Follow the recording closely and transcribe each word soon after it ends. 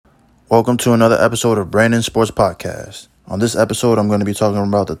Welcome to another episode of Brandon Sports Podcast. On this episode, I'm going to be talking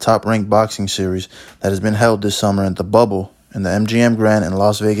about the Top Rank boxing series that has been held this summer at the Bubble in the MGM Grand in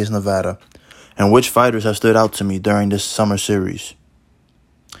Las Vegas, Nevada, and which fighters have stood out to me during this summer series.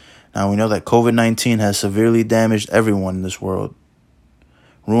 Now, we know that COVID-19 has severely damaged everyone in this world,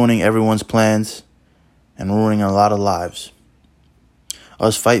 ruining everyone's plans and ruining a lot of lives.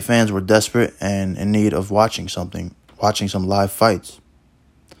 Us fight fans were desperate and in need of watching some live fights.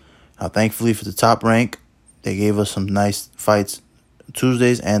 Now, thankfully for the Top Rank, they gave us some nice fights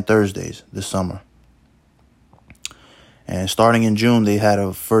Tuesdays and Thursdays this summer. And starting in June, they had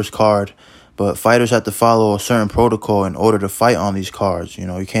a first card, but fighters had to follow a certain protocol in order to fight on these cards.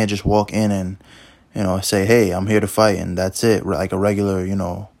 You can't just walk in and, say, hey, I'm here to fight, and that's it, like a regular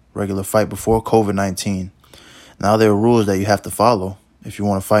fight before COVID-19. Now there are rules that you have to follow if you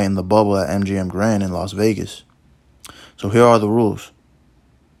want to fight in the Bubble at MGM Grand in Las Vegas. So here are the rules.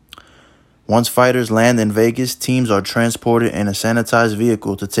 Once fighters land in Vegas, teams are transported in a sanitized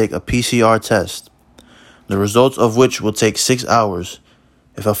vehicle to take a PCR test, the results of which will take 6 hours.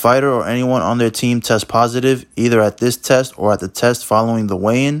 If a fighter or anyone on their team tests positive, either at this test or at the test following the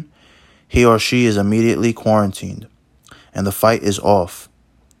weigh-in, he or she is immediately quarantined, and the fight is off.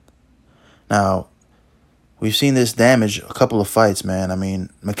 Now, we've seen this damage a couple of fights, man. I mean,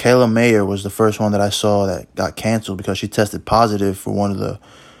 Mikaela Mayer was the first one that I saw that got canceled because she tested positive for one of the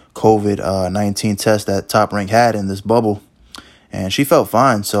COVID-19 tests that Top Rank had in this bubble, and she felt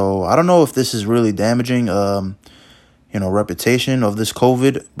fine. So I don't know if this is really damaging, reputation of this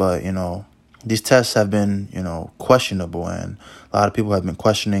COVID, but these tests have been, questionable, and a lot of people have been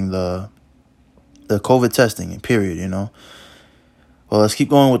questioning the COVID testing. Period. Well, let's keep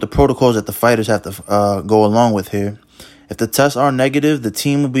going with the protocols that the fighters have to go along with here. If the tests are negative, the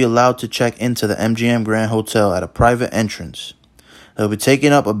team will be allowed to check into the MGM Grand Hotel at a private entrance. They'll be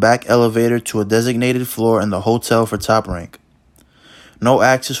taking up a back elevator to a designated floor in the hotel for Top Rank. No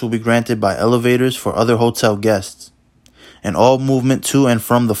access will be granted by elevators for other hotel guests, and all movement to and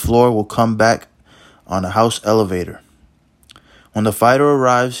from the floor will come back on a house elevator. When the fighter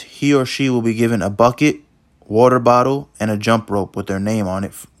arrives, he or she will be given a bucket, water bottle, and a jump rope with their name on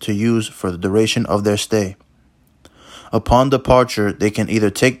it to use for the duration of their stay. Upon departure, they can either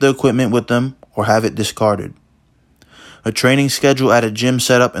take the equipment with them or have it discarded. A training schedule at a gym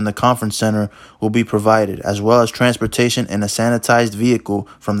set up in the conference center will be provided, as well as transportation in a sanitized vehicle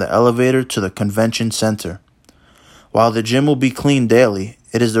from the elevator to the convention center. While the gym will be cleaned daily,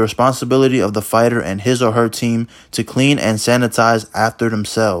 it is the responsibility of the fighter and his or her team to clean and sanitize after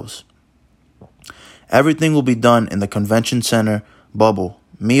themselves. Everything will be done in the convention center bubble: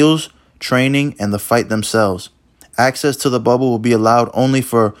 meals, training, and the fight themselves. Access to the bubble will be allowed only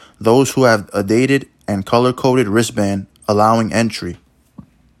for those who have a dated and color-coded wristband allowing entry.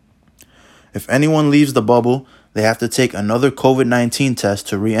 If anyone leaves the bubble, they have to take another COVID-19 test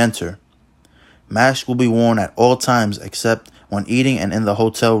to re-enter. Masks will be worn at all times except when eating and in the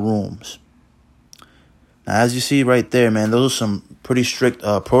hotel rooms. Now, as you see right there, man, those are some pretty strict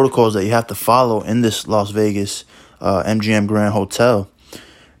protocols that you have to follow in this Las Vegas MGM Grand Hotel.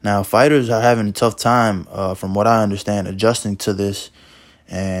 Now, fighters are having a tough time, from what I understand, adjusting to this.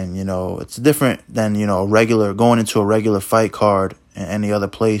 And, it's different than, going into a regular fight card in any other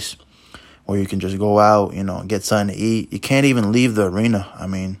place where you can just go out, and get something to eat. You can't even leave the arena. I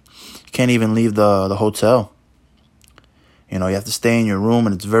mean, you can't even leave the hotel. You have to stay in your room,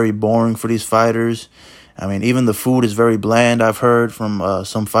 and it's very boring for these fighters. I mean, even the food is very bland, I've heard from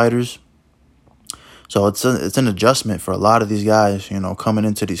some fighters. So it's an adjustment for a lot of these guys, coming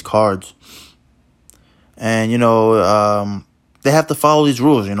into these cards. And, they have to follow these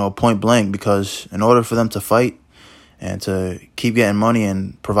rules, point blank, because in order for them to fight and to keep getting money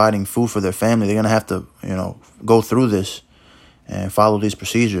and providing food for their family, they're going to have to, go through this and follow these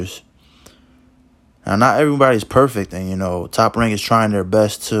procedures. Now, not everybody's perfect, and, Top Rank is trying their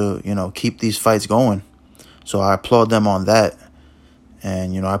best to, keep these fights going. So I applaud them on that.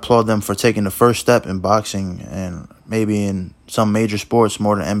 And, I applaud them for taking the first step in boxing and maybe in some major sports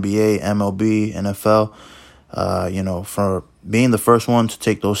more than NBA, MLB, NFL, for being the first one to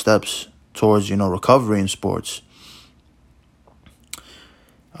take those steps towards, recovery in sports.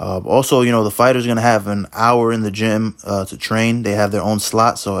 Also, the fighter's going to have an hour in the gym to train. They have their own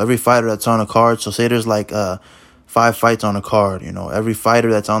slot. So every fighter that's on a card, so say there's like 5 fights on a card, every fighter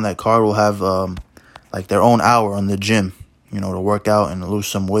that's on that card will have their own hour in the gym, to work out and lose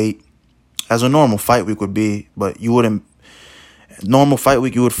some weight, as a normal fight week would be. But you wouldn't. Normal fight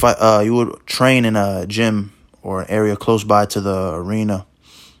week, you would train in a gym or an area close by to the arena.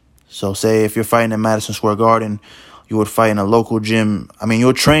 So say if you're fighting in Madison Square Garden, you would fight in a local gym. I mean, you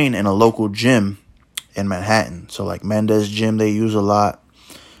would train in a local gym in Manhattan. So like Mendez Gym, they use a lot,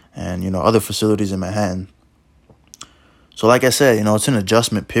 and, other facilities in Manhattan. So like I said, it's an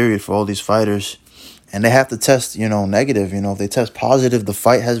adjustment period for all these fighters, and they have to test, negative. If they test positive, the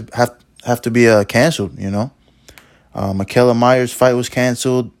fight have to be canceled. Michaela Myers' fight was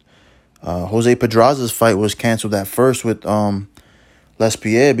canceled. Jose Pedraza's fight was canceled at first with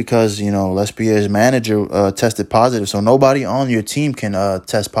Lespierre because, Lespierre's manager tested positive. So nobody on your team can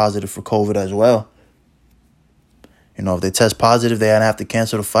test positive for COVID as well. If they test positive, they have to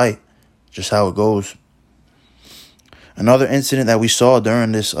cancel the fight. Just how it goes. Another incident that we saw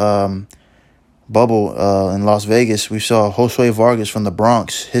during this bubble in Las Vegas, we saw Josue Vargas from the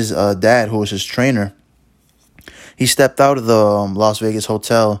Bronx. His dad, who was his trainer, he stepped out of the Las Vegas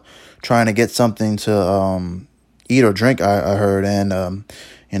hotel trying to get something to eat or drink, I heard. And,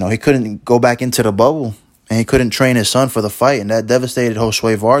 he couldn't go back into the bubble, and he couldn't train his son for the fight. And that devastated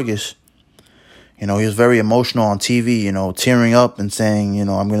Josue Vargas. He was very emotional on TV, tearing up and saying,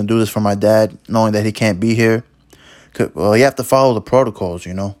 I'm going to do this for my dad, knowing that he can't be here. Well, you have to follow the protocols,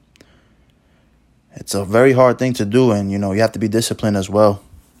 It's a very hard thing to do, and, you have to be disciplined as well.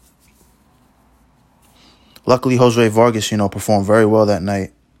 Luckily, Jose Vargas, performed very well that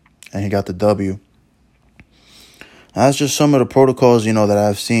night, and he got the W. That's just some of the protocols, that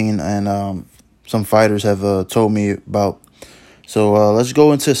I've seen and some fighters have told me about. So let's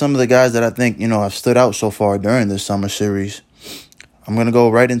go into some of the guys that I think, have stood out so far during this summer series. I'm going to go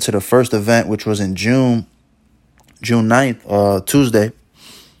right into the first event, which was in June 9th, Tuesday.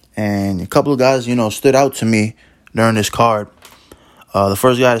 And a couple of guys, stood out to me during this card. The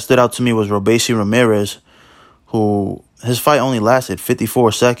first guy that stood out to me was Robeisy Ramirez, who his fight only lasted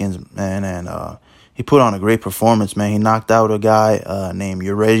 54 seconds, man, and he put on a great performance, man. He knocked out a guy named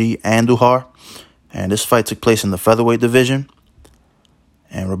Yuri Andujar, and this fight took place in the featherweight division.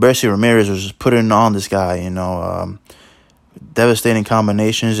 And Robeisy Ramirez was just putting on this guy, devastating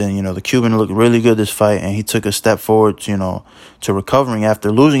combinations, and, the Cuban looked really good this fight, and he took a step forward, to recovering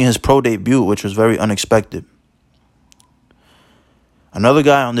after losing his pro debut, which was very unexpected. Another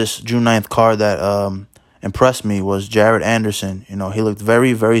guy on this June 9th card that impressed me was Jared Anderson. He looked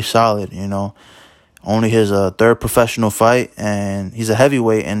very, very solid, only his third professional fight, and he's a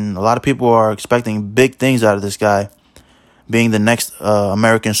heavyweight, and a lot of people are expecting big things out of this guy, being the next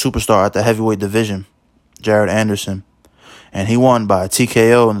American superstar at the heavyweight division, Jared Anderson. And he won by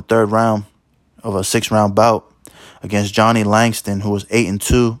TKO in the third round of a 6-round bout against Johnny Langston, who was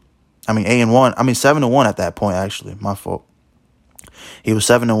 8-1. 7-1 at that point, actually. My fault. He was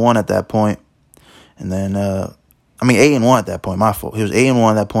 7-1 at that point. And then, 8-1 at that point. My fault. He was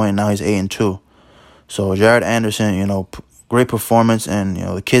 8-1 at that point, and now he's 8-2. So Jared Anderson, great performance, and,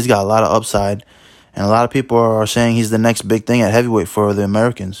 the kid's got a lot of upside. And a lot of people are saying he's the next big thing at heavyweight for the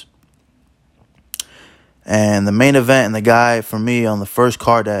Americans. And the main event and the guy for me on the first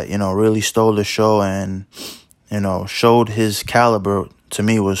card that, really stole the show and, showed his caliber to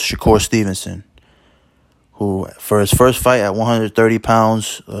me was Shakur Stevenson, who for his first fight at 130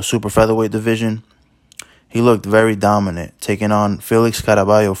 pounds, super featherweight division, he looked very dominant, taking on Felix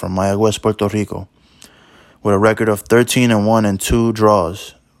Caraballo from Mayagüez, Puerto Rico, with a record of 13-1 and 2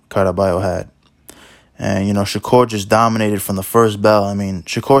 draws Caraballo had. And, Shakur just dominated from the first bell.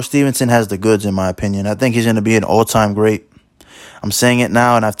 Shakur Stevenson has the goods, in my opinion. I think he's going to be an all-time great. I'm saying it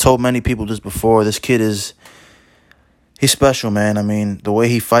now, and I've told many people this before. This kid he's special, man. The way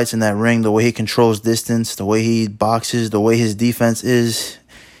he fights in that ring, the way he controls distance, the way he boxes, the way his defense is.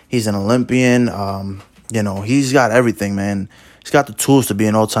 He's an Olympian. He's got everything, man. He's got the tools to be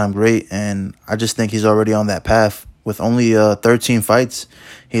an all-time great, and I just think he's already on that path. With only 13 fights,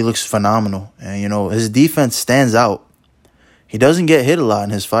 he looks phenomenal. And, his defense stands out. He doesn't get hit a lot in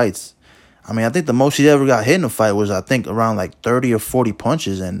his fights. I think the most he ever got hit in a fight was, around like 30 or 40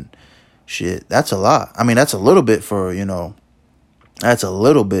 punches. And, shit, that's a lot. That's a little bit for, that's a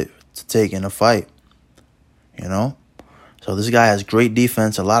little bit to take in a fight, So this guy has great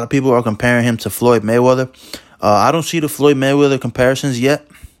defense. A lot of people are comparing him to Floyd Mayweather. I don't see the Floyd Mayweather comparisons yet.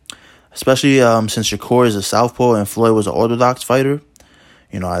 Especially since Shakur is a southpaw and Floyd was an orthodox fighter.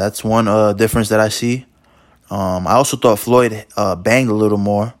 That's one difference that I see. I also thought Floyd banged a little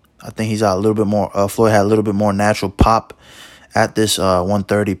more. I think he's got a little bit more. Floyd had a little bit more natural pop at this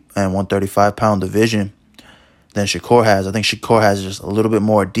 130 and 135 pound division than Shakur has. I think Shakur has just a little bit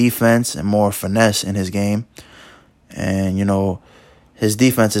more defense and more finesse in his game. And, his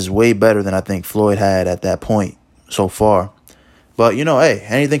defense is way better than I think Floyd had at that point so far. But, hey,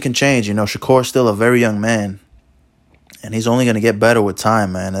 anything can change. Shakur's still a very young man. And he's only going to get better with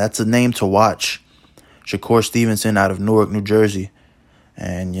time, man. That's a name to watch. Shakur Stevenson out of Newark, New Jersey.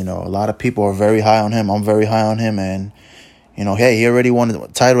 And, a lot of people are very high on him. I'm very high on him. And, hey, he already won the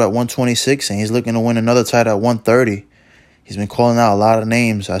title at 126, and he's looking to win another title at 130. He's been calling out a lot of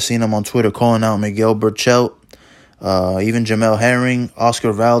names. I seen him on Twitter calling out Miguel Burchelt, even Jamel Herring,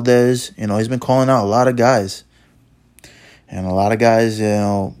 Oscar Valdez. He's been calling out a lot of guys. And a lot of guys, they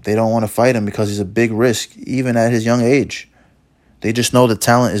don't want to fight him because he's a big risk, even at his young age. They just know the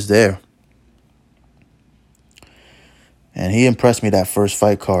talent is there. And he impressed me that first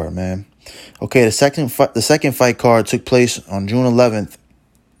fight card, man. Okay, the second fight card took place on June 11th.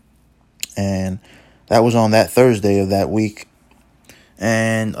 And that was on that Thursday of that week.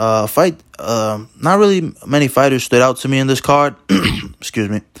 And not really many fighters stood out to me in this card. Excuse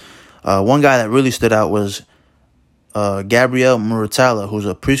me. One guy that really stood out was Gabriel Muratalla, who's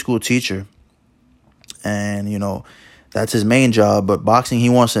a preschool teacher. And, that's his main job. But boxing, he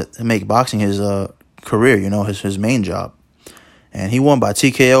wants to make boxing his career, his main job. And he won by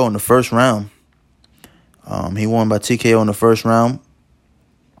TKO in the first round. He won by TKO in the first round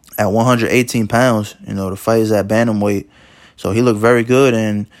at 118 pounds. The fight is at bantamweight. So he looked very good,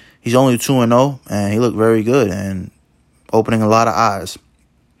 and he's only 2-0, and he looked very good and opening a lot of eyes.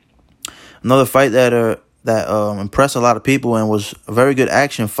 Another fight that impressed a lot of people and was a very good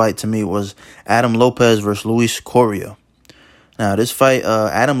action fight to me was Adam Lopez versus Luis Correa. Now, this fight,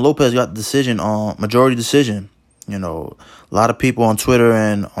 Adam Lopez got the decision on majority decision. A lot of people on Twitter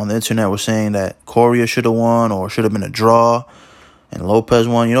and on the internet were saying that Correa should have won or should have been a draw, and Lopez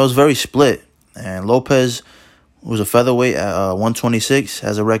won. It was very split. And Lopez was a featherweight at 126,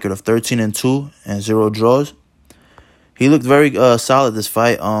 has a record of 13-2 and 0 draws. He looked very solid this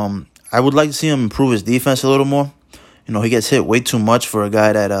fight. I would like to see him improve his defense a little more. He gets hit way too much for a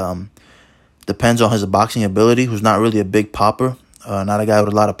guy that depends on his boxing ability, who's not really a big popper, not a guy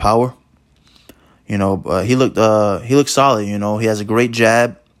with a lot of power. He looked solid. He has a great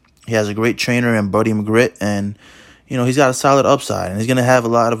jab. He has a great trainer in Buddy McGritt, and he's got a solid upside, and he's gonna have a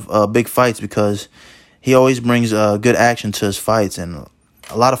lot of big fights because he always brings good action to his fights, and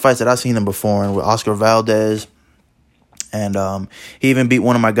a lot of fights that I've seen him before, and with Oscar Valdez, and he even beat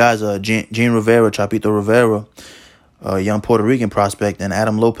one of my guys, Gene Rivera, Chapito Rivera, a young Puerto Rican prospect, and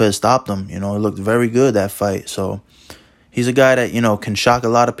Adam Lopez stopped him. He looked very good that fight, so. He's a guy that, can shock a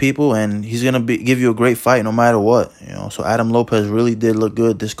lot of people, and he's going to give you a great fight no matter what. So Adam Lopez really did look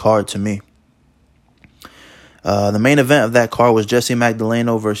good this card to me. The main event of that card was Jesse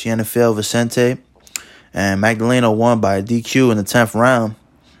Magdaleno versus Yenifer Vicente. And Magdaleno won by DQ in the 10th round.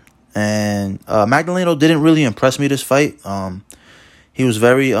 And Magdaleno didn't really impress me this fight. He was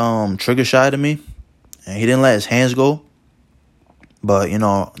very trigger shy to me, and he didn't let his hands go. But,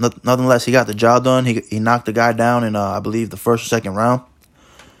 nonetheless, he got the job done. He knocked the guy down in, I believe, the first or second round.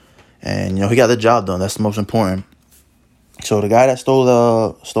 And, he got the job done. That's the most important. So the guy that stole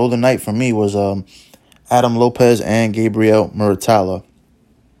the night from me was Adam Lopez and Gabriel Muratalla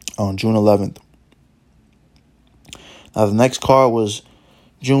on June 11th. Now, the next card was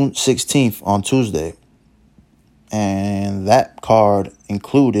June 16th on Tuesday. And that card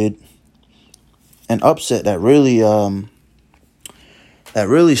included an upset that really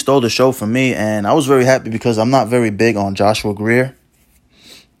stole the show for me, and I was very happy because I'm not very big on Joshua Greer,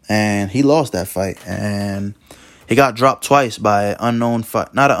 and he lost that fight, and he got dropped twice by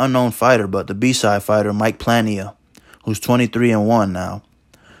not an unknown fighter, but the B-side fighter Mike Plania, who's 23-1 now,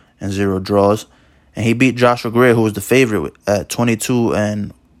 and 0 draws, and he beat Joshua Greer, who was the favorite at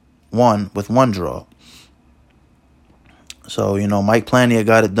 22-1 with 1 draw. So Mike Plania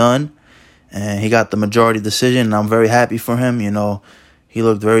got it done, and he got the majority decision, and I'm very happy for him. He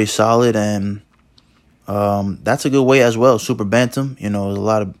looked very solid, and that's a good weight as well. Super bantam, there's a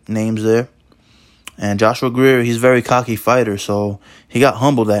lot of names there. And Joshua Greer, he's a very cocky fighter, so he got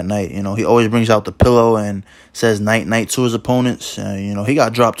humbled that night. He always brings out the pillow and says night to his opponents. He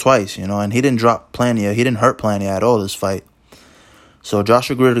got dropped twice, and he didn't drop Plania. He didn't hurt Plania at all this fight. So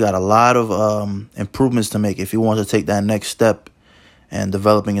Joshua Greer got a lot of improvements to make if he wants to take that next step and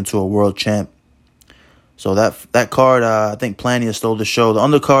developing into a world champ. So that card, I think Plania stole the show. The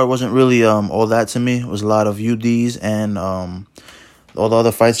undercard wasn't really all that to me. It was a lot of UDs, and all the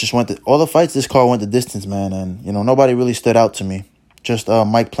other fights this card went the distance, man. And nobody really stood out to me. Just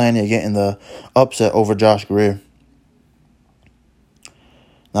Mike Plania getting the upset over Josh Greer.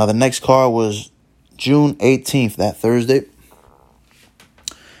 Now the next card was June 18th, that Thursday,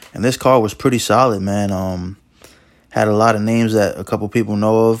 and this card was pretty solid, man. Had a lot of names that a couple people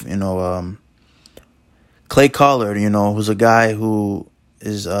know of. Clay Collard, who's a guy who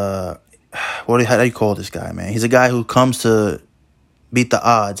is how do you call this guy, man? He's a guy who comes to beat the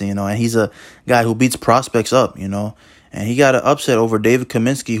odds, you know, and he's a guy who beats prospects up, you know. And he got an upset over David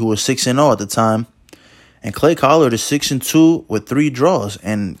Kaminsky, who was 6-0 at the time. And Clay Collard is 6-2 with 3 draws.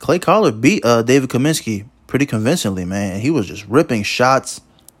 And Clay Collard beat David Kaminsky pretty convincingly, man. He was just ripping shots.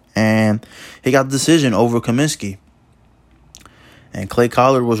 And he got the decision over Kaminsky. And Clay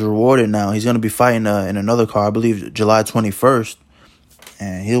Collard was rewarded now. He's going to be fighting in another card, I believe, July 21st.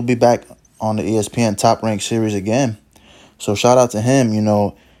 And he'll be back on the ESPN Top Rank Series again. So shout out to him, you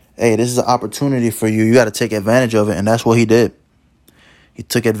know. Hey, this is an opportunity for you. You got to take advantage of it, and that's what he did. He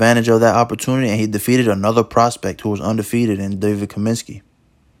took advantage of that opportunity, and he defeated another prospect who was undefeated in David Kaminsky.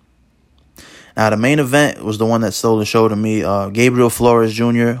 Now, the main event was the one that stole the show to me. Gabriel Flores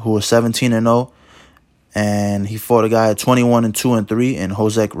Jr., who was 17-0, and he fought a guy at 21-2-3 in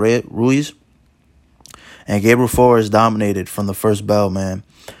Jose Ruiz. And Gabriel Flores dominated from the first bell, man.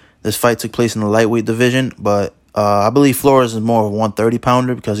 This fight took place in the lightweight division, but I believe Flores is more of a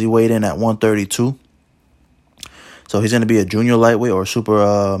 130-pounder because he weighed in at 132. So he's going to be a junior lightweight or a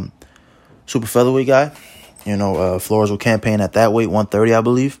super featherweight guy. You know, Flores will campaign at that weight, 130, I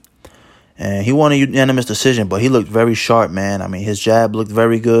believe. And he won a unanimous decision, but he looked very sharp, man. I mean, his jab looked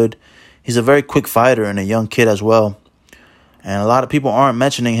very good. He's a very quick fighter and a young kid as well. And a lot of people aren't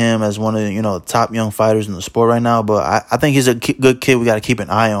mentioning him as one of the, the top young fighters in the sport right now. But I think he's a good kid we got to keep an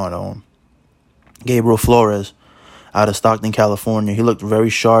eye on him. Gabriel Flores out of Stockton, California. He looked very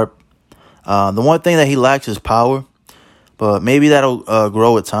sharp. The one thing that he lacks is power. But maybe that'll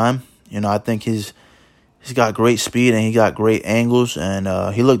grow with time. I think he's got great speed and he got great angles.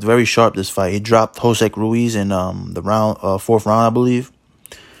 And he looked very sharp this fight. He dropped Jose Ruiz in the fourth round, I believe.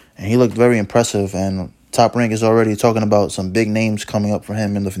 And he looked very impressive. And Top Rank is already talking about some big names coming up for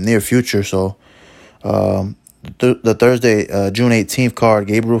him in the near future. So the Thursday, June 18th card,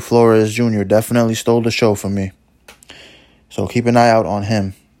 Gabriel Flores Jr. definitely stole the show for me. So keep an eye out on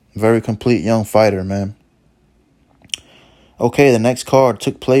him. Very complete young fighter, man. Okay, the next card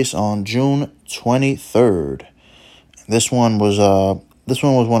took place on June 23rd. This one was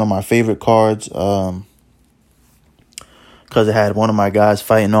one of my favorite cards because it had one of my guys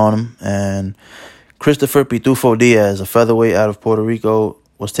fighting on him. And Christopher Pitufo Diaz, a featherweight out of Puerto Rico,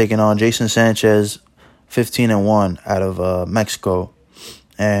 was taking on Jason Sanchez, 15-1 out of Mexico.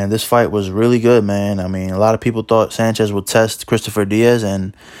 And this fight was really good, man. I mean, a lot of people thought Sanchez would test Christopher Diaz,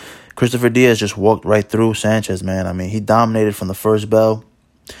 and Christopher Diaz just walked right through Sanchez, man. I mean, he dominated from the first bell.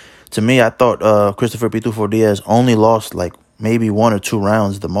 To me, I thought Christopher Pitufo Diaz only lost like maybe 1 or 2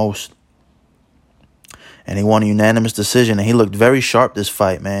 rounds the most. And he won a unanimous decision, and he looked very sharp this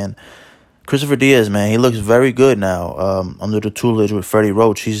fight, man. Christopher Diaz, man, he looks very good now under the tutelage with Freddie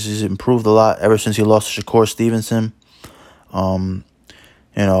Roach. He's improved a lot ever since he lost to Shakur Stevenson. A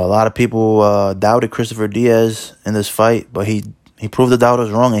lot of people doubted Christopher Diaz in this fight, but he proved the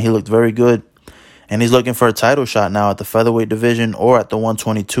doubters wrong, and he looked very good. And he's looking for a title shot now at the featherweight division or at the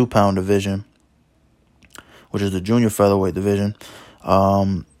 122-pound division, which is the junior featherweight division.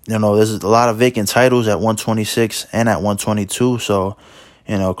 There's a lot of vacant titles at 126 and at 122, so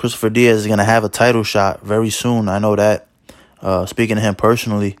Christopher Diaz is going to have a title shot very soon. I know that, speaking to him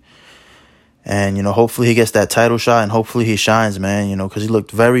personally. And, hopefully he gets that title shot and hopefully he shines, man, because he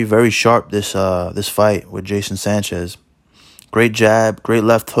looked very, very sharp this fight with Jason Sanchez. Great jab, great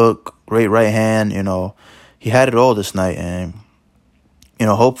left hook, great right hand, He had it all this night. And,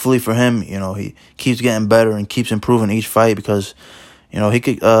 hopefully for him, he keeps getting better and keeps improving each fight because, he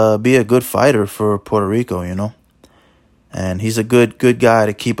could be a good fighter for Puerto Rico, And he's a good guy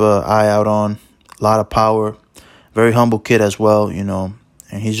to keep an eye out on. A lot of power. Very humble kid as well, And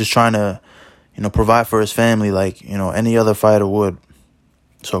he's just trying to, provide for his family like, any other fighter would.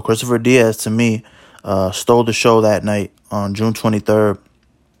 So Christopher Diaz, to me, stole the show that night on June 23rd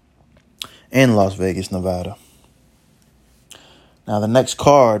in Las Vegas, Nevada. Now, the next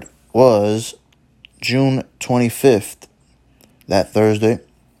card was June 25th, that Thursday.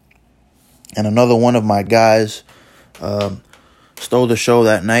 And another one of my guys stole the show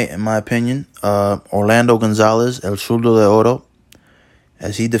that night, in my opinion. Orlando Gonzalez, El Zurdo de Oro,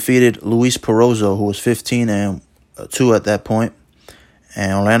 as he defeated Luis Perozzo, who was 15-2 at that point.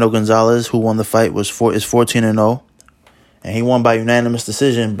 And Orlando Gonzalez, who won the fight, is 14-0. And he won by unanimous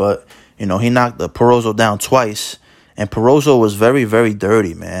decision, but, he knocked Perozzo down twice. And Perozzo was very, very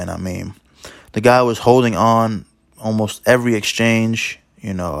dirty, man. I mean, the guy was holding on almost every exchange,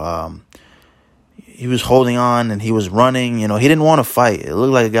 He was holding on and he was running. He didn't want to fight. It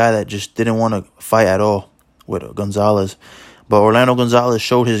looked like a guy that just didn't want to fight at all with Gonzalez. But Orlando Gonzalez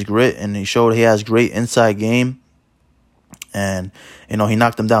showed his grit and he showed he has great inside game. And, he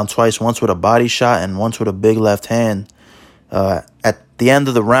knocked him down twice, once with a body shot and once with a big left hand at the end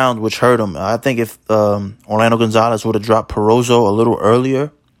of the round, which hurt him. I think if Orlando Gonzalez would have dropped Perozzo a little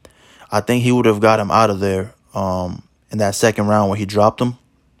earlier, I think he would have got him out of there in that second round where he dropped him.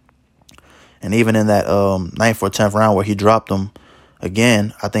 And even in that 9th or 10th round where he dropped him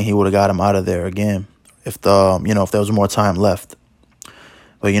again, I think he would have got him out of there again if if there was more time left.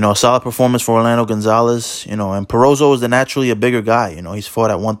 But, solid performance for Orlando Gonzalez, and Perozzo is naturally a bigger guy. He's fought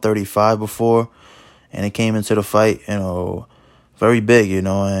at 135 before, and he came into the fight, very big,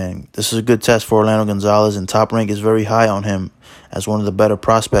 and this is a good test for Orlando Gonzalez, and Top Rank is very high on him as one of the better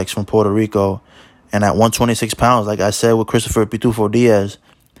prospects from Puerto Rico. And at 126 pounds, like I said with Christopher Pitufo Diaz,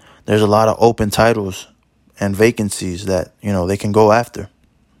 there's a lot of open titles and vacancies that, they can go after.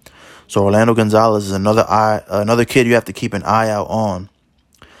 So Orlando Gonzalez is another kid you have to keep an eye out on,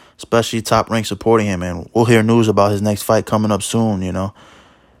 especially Top Rank supporting him. And we'll hear news about his next fight coming up soon,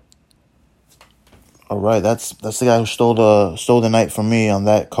 All right, that's the guy who stole the night from me on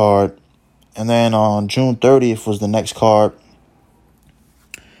that card. And then on June 30th was the next card.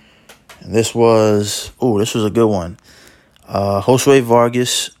 And this was a good one. Josue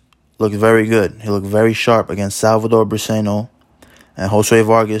Vargas looked very good. He looked very sharp against Salvador Briseño. And Josue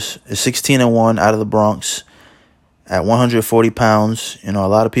Vargas is 16-1 out of the Bronx at 140 pounds. A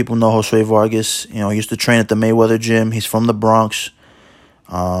lot of people know Josue Vargas. He used to train at the Mayweather gym. He's from the Bronx.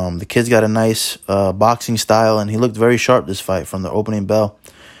 The kid's got a nice boxing style, and he looked very sharp this fight from the opening bell.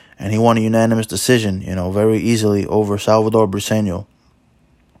 And he won a unanimous decision, very easily over Salvador Briseño.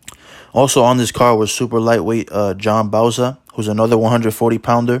 Also on this card was super lightweight John Bauza, who's another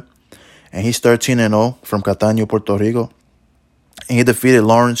 140-pounder. And he's 13-0 from Cataño, Puerto Rico. And he defeated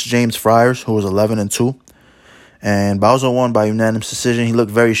Lawrence James Friars, who was 11-2. And Bauza won by unanimous decision. He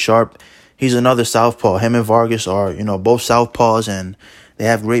looked very sharp. He's another southpaw. Him and Vargas are, both southpaws, and they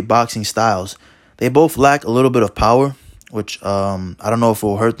have great boxing styles. They both lack a little bit of power, which I don't know if it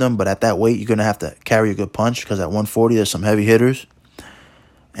will hurt them. But at that weight, you're going to have to carry a good punch because at 140, there's some heavy hitters.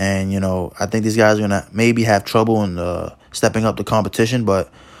 And, I think these guys are going to maybe have trouble in stepping up the competition.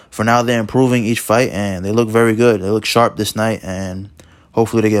 But for now, they're improving each fight, and they look very good. They look sharp this night, and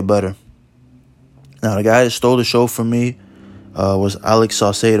hopefully they get better. Now, the guy that stole the show for me was Alex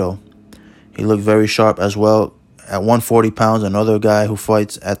Saucedo. He looked very sharp as well. At 140 pounds, another guy who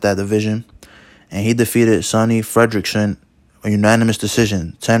fights at that division. And he defeated Sonny Fredrickson, a unanimous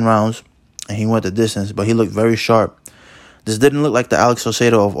decision, 10 rounds. And he went the distance, but he looked very sharp. This didn't look like the Alex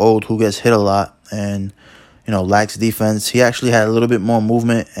Saucedo of old who gets hit a lot and, lacks defense. He actually had a little bit more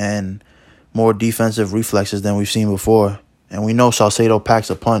movement and more defensive reflexes than we've seen before. And we know Saucedo packs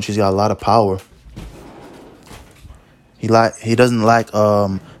a punch. He's got a lot of power. He doesn't lack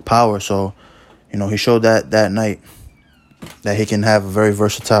power, so he showed that night that he can have a very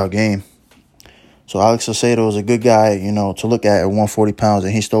versatile game. So Alex Saucedo is a good guy, to look at 140 pounds,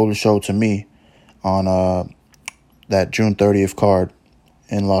 and he stole the show to me on that June 30th card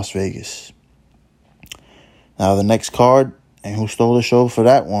in Las Vegas. Now the next card, and who stole the show for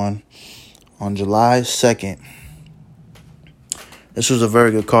that one, on July 2nd. This was a very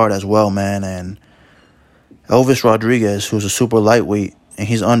good card as well, man, and Elvis Rodriguez, who's a super lightweight, and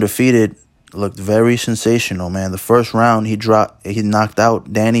he's undefeated, looked very sensational, man. The first round, he knocked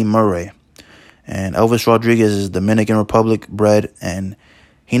out Danny Murray. And Elvis Rodriguez is Dominican Republic bred, and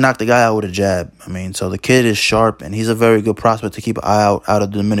he knocked the guy out with a jab. So the kid is sharp, and he's a very good prospect to keep an eye out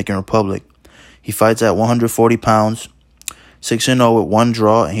of the Dominican Republic. He fights at 140 pounds, 6-0 with one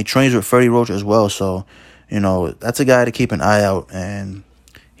draw, and he trains with Freddie Roach as well. So, that's a guy to keep an eye out, and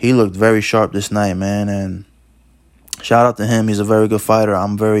he looked very sharp this night, man, and shout out to him. He's a very good fighter.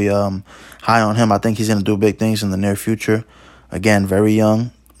 I'm very high on him. I think he's going to do big things in the near future. Again, very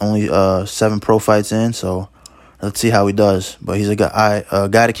young, only 7 pro fights in, so let's see how he does. But he's a guy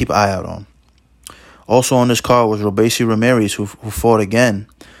to keep an eye out on. Also on this card was Robeisy Ramirez, who fought again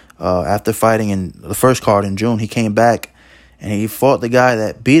after fighting in the first card in June. He came back, and he fought the guy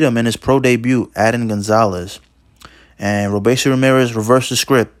that beat him in his pro debut, Adin Gonzalez. And Robeisy Ramirez reversed the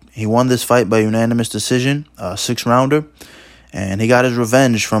script. He won this fight by unanimous decision, 6-rounder. And he got his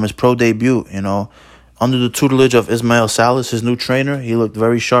revenge from his pro debut, Under the tutelage of Ismael Salas, his new trainer, he looked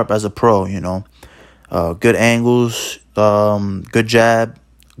very sharp as a pro, Good angles, good jab,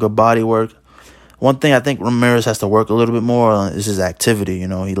 good body work. One thing I think Ramirez has to work a little bit more on is his activity.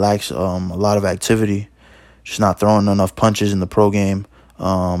 He lacks a lot of activity, just not throwing enough punches in the pro game.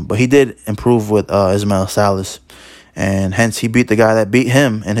 But he did improve with Ismael Salas. And hence he beat the guy that beat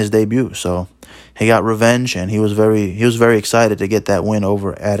him in his debut. So he got revenge, and he was very excited to get that win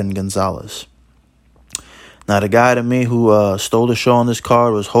over Adin Gonzalez. Now the guy to me who stole the show on this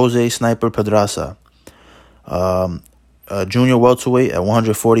card was Jose Sniper Pedraza. junior welterweight at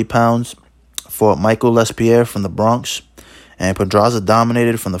 140 pounds, fought Michael Lespierre from the Bronx. And Pedraza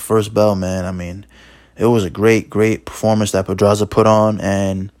dominated from the first bell, man. I mean, it was a great performance that Pedraza put on,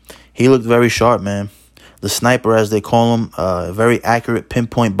 and he looked very sharp, man. The sniper, as they call him, a very accurate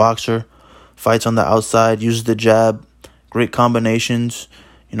pinpoint boxer, fights on the outside, uses the jab, great combinations.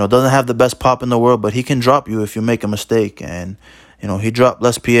 Doesn't have the best pop in the world, but he can drop you if you make a mistake. And, he dropped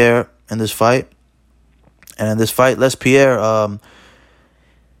Lespierre in this fight. And in this fight, Lespierre,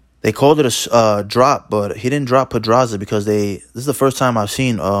 they called it a drop, but he didn't drop Pedraza because this is the first time I've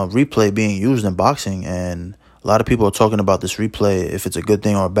seen replay being used in boxing. And a lot of people are talking about this replay, if it's a good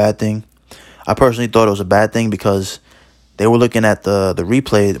thing or a bad thing. I personally thought it was a bad thing because they were looking at the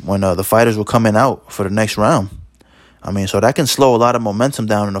replay when the fighters were coming out for the next round. I mean, so that can slow a lot of momentum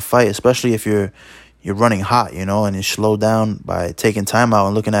down in a fight, especially if you're running hot, and you slow down by taking time out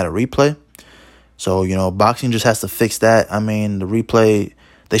and looking at a replay. So, boxing just has to fix that. I mean, the replay,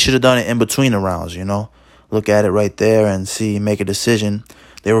 they should have done it in between the rounds, Look at it right there and make a decision.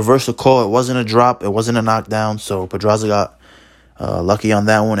 They reversed the call. It wasn't a drop. It wasn't a knockdown. So Pedraza got lucky on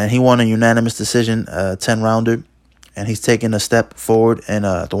that one. And he won a unanimous decision, 10-rounder. And he's taking a step forward in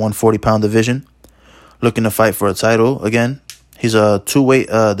the 140-pound division, looking to fight for a title again. He's a two-weight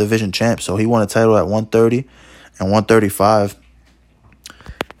division champ, so he won a title at 130 and 135.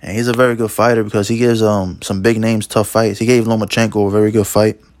 And he's a very good fighter because he gives some big names tough fights. He gave Lomachenko a very good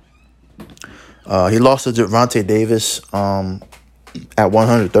fight. He lost to Gervonta Davis at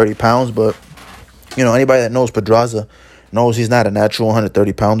 130 pounds, but anybody that knows Pedraza knows he's not a natural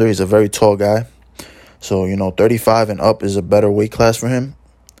 130-pounder. He's a very tall guy. So, 35 and up is a better weight class for him.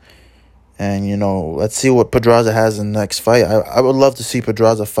 And, let's see what Pedraza has in the next fight. I would love to see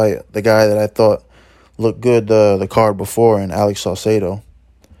Pedraza fight the guy that I thought looked good the card before, in Alex Saucedo.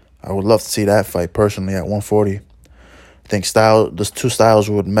 I would love to see that fight personally at 140. I think the two styles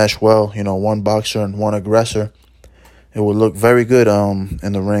would mesh well, one boxer and one aggressor. It would look very good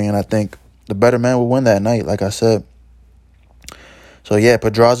in the ring, and I think the better man would win that night, like I said. So, yeah,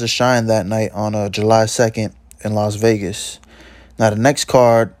 Pedraza shined that night on July 2nd in Las Vegas. Now, the next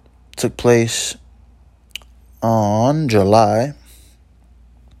card took place on July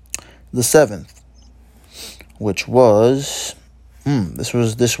the 7th, which was, this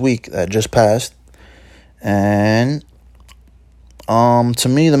was this week that just passed. And to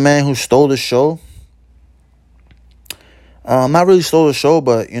me, the man who stole the show, not really stole the show,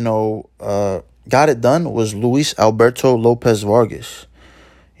 but, got it done was Luis Alberto Lopez Vargas.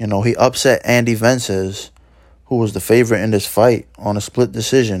 He upset Andy Vences, who was the favorite in this fight, on a split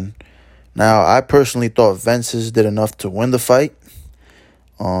decision. Now, I personally thought Vences did enough to win the fight.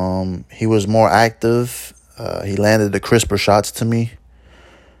 He was more active. He landed the crisper shots to me.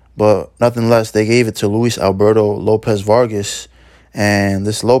 But nothing less, they gave it to Luis Alberto Lopez Vargas. And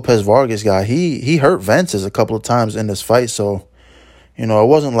this Lopez Vargas guy, he hurt Vences a couple of times in this fight. So, it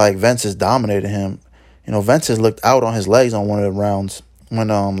wasn't like Vences dominated him. Vences looked out on his legs on one of the rounds when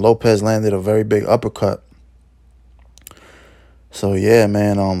Lopez landed a very big uppercut. So, yeah,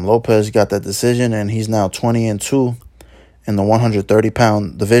 man, Lopez got that decision, and he's now 20-2 in the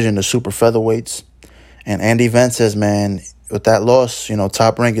 130-pound division, the super featherweights. And Andy Vences, man, with that loss,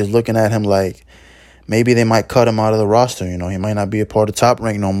 Top Rank is looking at him like maybe they might cut him out of the roster. He might not be a part of Top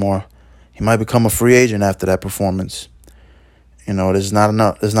Rank no more. He might become a free agent after that performance. There's not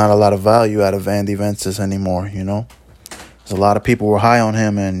a lot of value out of Andy Vences anymore, There's a lot of people were high on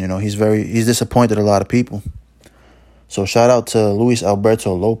him, and, he's disappointed a lot of people. So shout out to Luis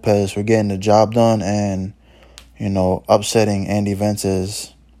Alberto Lopez for getting the job done and, upsetting Andy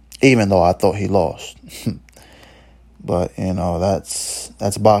Vences, even though I thought he lost. But,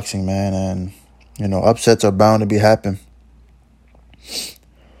 that's boxing, man, and, upsets are bound to happen.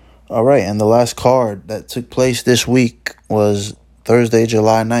 All right, and the last card that took place this week was Thursday,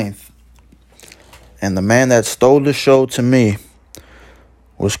 July 9th. And the man that stole the show to me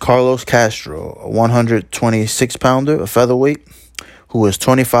was Carlos Castro, a 126-pounder, a featherweight, who is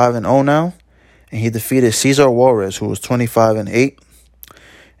 25-0 now. And he defeated Cesar Juarez, who was 25-8.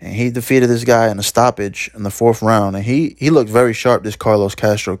 And he defeated this guy in a stoppage in the fourth round. And he looked very sharp, this Carlos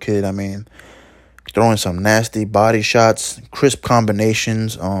Castro kid. I mean, throwing some nasty body shots, crisp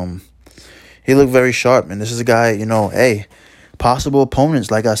combinations. He looked very sharp. And this is a guy, possible opponents,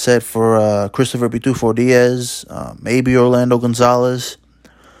 like I said, for Christopher Pitufo Diaz, maybe Orlando Gonzalez.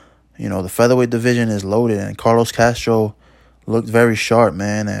 The featherweight division is loaded, and Carlos Castro looked very sharp,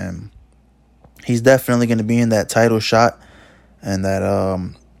 man. And he's definitely going to be in that title shot, and that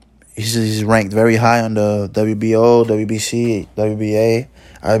he's ranked very high on the WBO, WBC, WBA,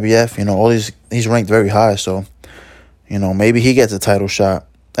 IBF. All these, he's ranked very high. So, maybe he gets a title shot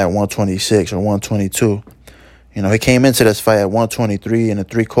at 126 or 122. He came into this fight at 123 and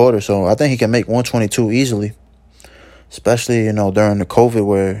 3/4, so I think he can make 122 easily. Especially, during the COVID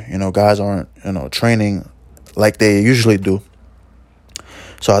where, guys aren't, training like they usually do.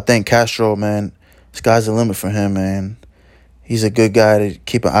 So I think Castro, man, sky's the limit for him, man. He's a good guy to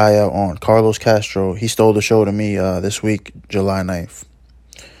keep an eye out on. Carlos Castro, he stole the show to me this week, July 9th.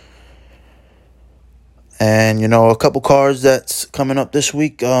 And, a couple cards that's coming up this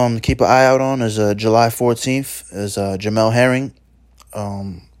week to keep an eye out on is July 14th is Jamel Herring.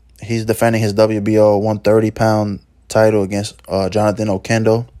 He's defending his WBO 130-pound title against Jonathan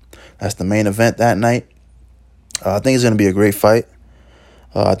Oquendo. That's the main event that night. I think it's going to be a great fight.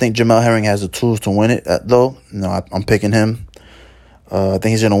 I think Jamel Herring has the tools to win it, though. I'm picking him. I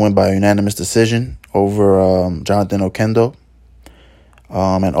think he's going to win by a unanimous decision over Jonathan Oquendo.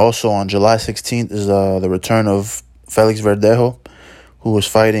 And also on July 16th is the return of Felix Verdejo, who was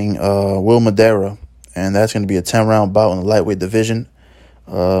fighting Will Madera. And that's going to be a 10-round bout in the lightweight division.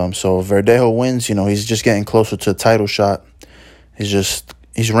 So if Verdejo wins, he's just getting closer to a title shot.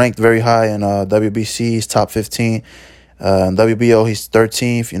 He's ranked very high in WBC. He's top 15. In WBO, he's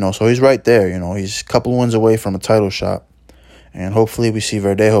 13th, so he's right there. He's a couple wins away from a title shot. And hopefully we see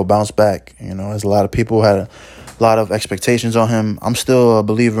Verdejo bounce back. As a lot of people had a lot of expectations on him. I'm still a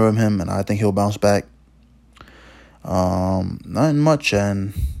believer in him, and I think he'll bounce back. Nothing much,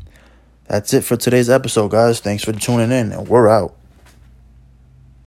 and that's it for today's episode, guys. Thanks for tuning in, and we're out.